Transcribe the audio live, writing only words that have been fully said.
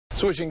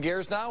Switching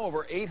gears now,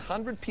 over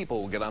 800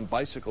 people will get on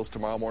bicycles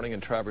tomorrow morning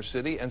in Traverse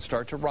City and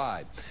start to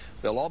ride.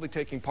 They'll all be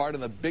taking part in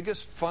the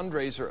biggest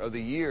fundraiser of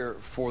the year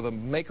for the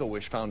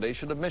Make-A-Wish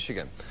Foundation of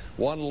Michigan.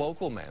 One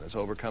local man is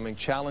overcoming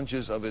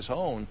challenges of his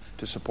own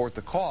to support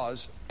the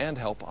cause and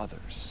help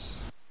others.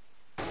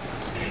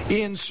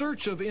 In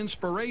search of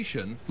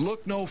inspiration,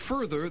 look no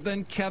further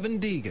than Kevin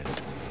Deegan.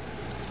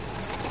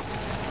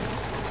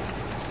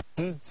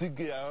 Just to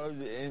get out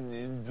and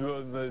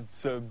enjoy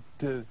myself,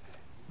 to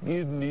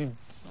give me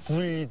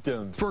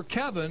freedom. For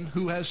Kevin,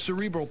 who has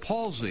cerebral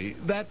palsy,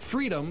 that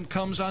freedom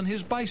comes on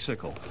his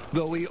bicycle,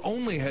 though he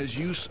only has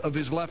use of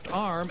his left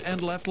arm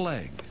and left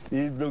leg.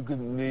 You look at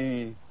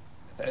me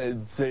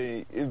and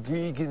say, if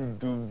he can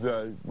do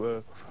that,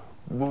 well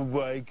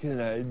why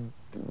can't I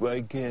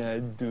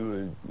do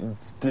it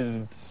instead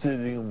of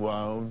sitting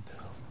around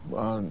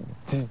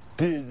just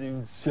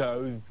feeling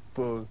sorry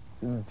for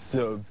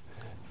themselves?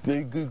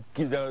 They could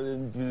get out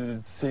and do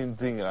the same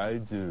thing I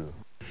do.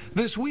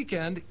 This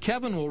weekend,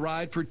 Kevin will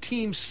ride for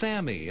Team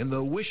Sammy in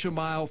the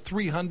Wish-A-Mile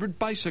 300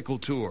 bicycle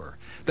tour.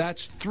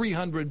 That's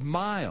 300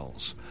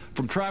 miles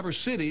from Traverse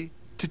City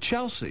to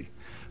Chelsea.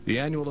 The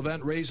annual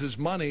event raises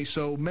money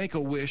so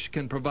Make-A-Wish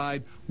can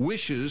provide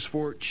wishes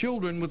for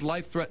children with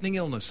life-threatening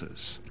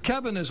illnesses.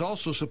 Kevin is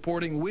also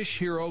supporting Wish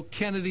hero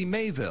Kennedy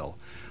Mayville.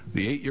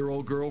 The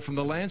 8-year-old girl from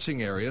the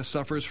Lansing area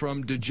suffers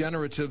from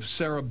degenerative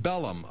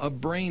cerebellum, a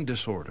brain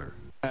disorder.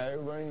 I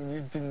want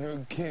you to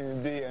know,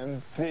 Kennedy,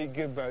 I'm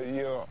thinking about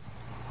you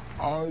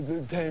all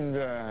the time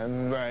that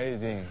I'm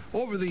riding.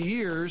 Over the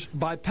years,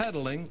 by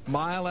pedaling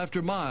mile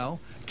after mile,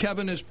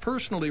 Kevin has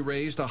personally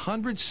raised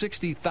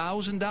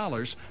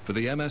 $160,000 for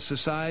the MS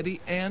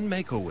Society and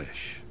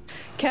Make-A-Wish.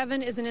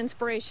 Kevin is an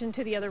inspiration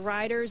to the other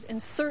riders,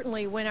 and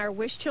certainly when our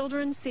Wish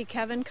children see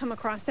Kevin come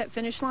across that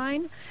finish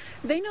line,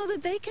 they know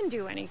that they can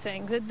do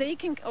anything, that they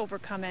can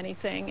overcome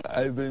anything.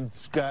 I've been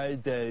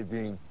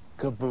skydiving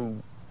a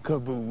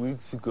couple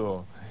weeks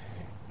ago,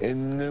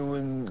 and no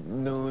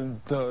one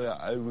thought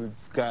I would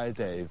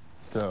skydive,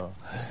 so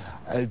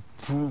I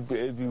proved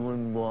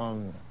everyone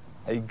wrong.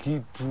 I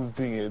keep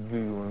proving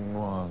everyone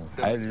wrong.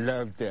 I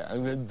loved it.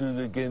 I'm going to do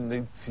it again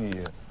next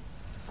year.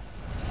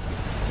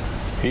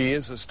 He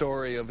is a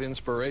story of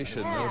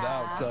inspiration, no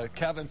doubt,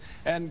 Kevin.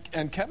 And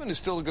Kevin is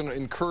still going to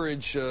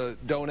encourage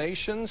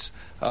donations,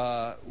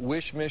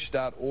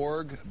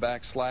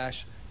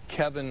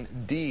 wishmish.org/Kevin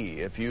D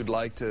if you'd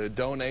like to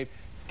donate.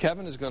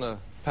 Kevin is going to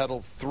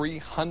pedal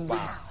 300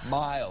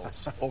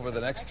 miles over the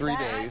next 3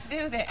 days.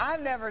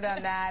 I've never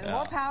done that. Yeah.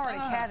 More power to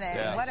Kevin.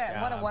 Yeah.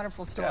 What a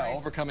wonderful story. Yeah,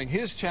 overcoming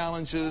his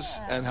challenges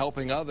and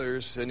helping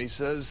others. And he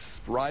says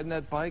riding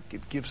that bike,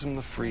 it gives him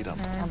the freedom.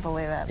 I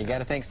believe it. You got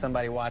to think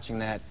somebody watching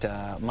that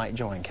might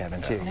join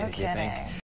Kevin, too. No kidding.